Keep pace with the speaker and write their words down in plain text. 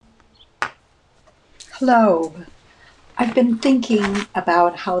Hello. I've been thinking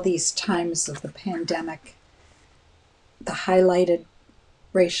about how these times of the pandemic, the highlighted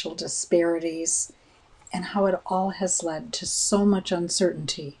racial disparities, and how it all has led to so much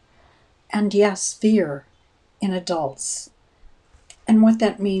uncertainty and, yes, fear in adults, and what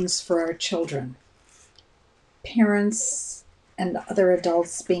that means for our children. Parents and other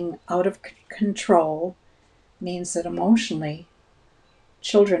adults being out of control means that emotionally,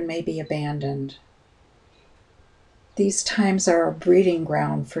 children may be abandoned. These times are a breeding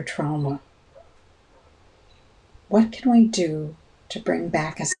ground for trauma. What can we do to bring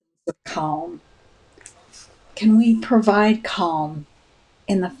back a sense of calm? Can we provide calm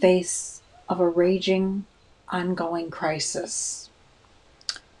in the face of a raging, ongoing crisis?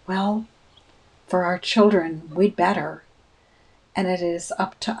 Well, for our children, we'd better. And it is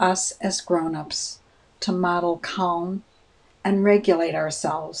up to us as grown-ups to model calm and regulate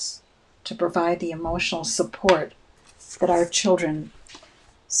ourselves to provide the emotional support that our children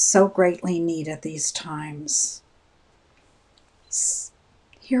so greatly need at these times.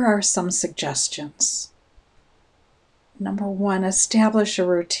 Here are some suggestions. Number one, establish a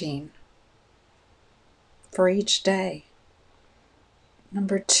routine for each day.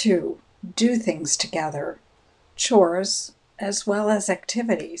 Number two, do things together, chores as well as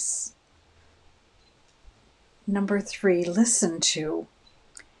activities. Number three, listen to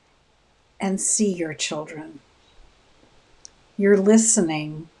and see your children. You're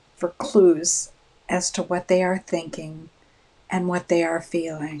listening for clues as to what they are thinking and what they are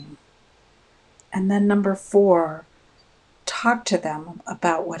feeling. And then number four, talk to them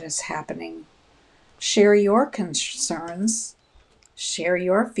about what is happening. Share your concerns, share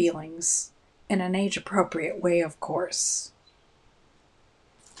your feelings in an age-appropriate way, of course.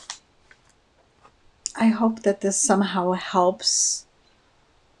 I hope that this somehow helps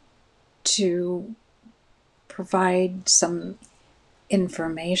to provide some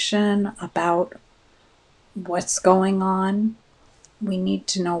information about what's going on. We need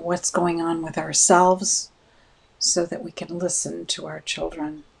to know what's going on with ourselves so that we can listen to our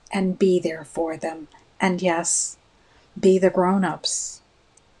children and be there for them. And yes, be the grown-ups.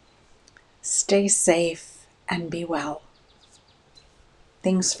 Stay safe and be well.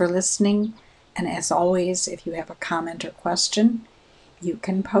 Thanks for listening. And as always, if you have a comment or question, you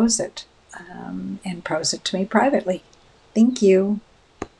can pose it and pose it to me privately. Thank you.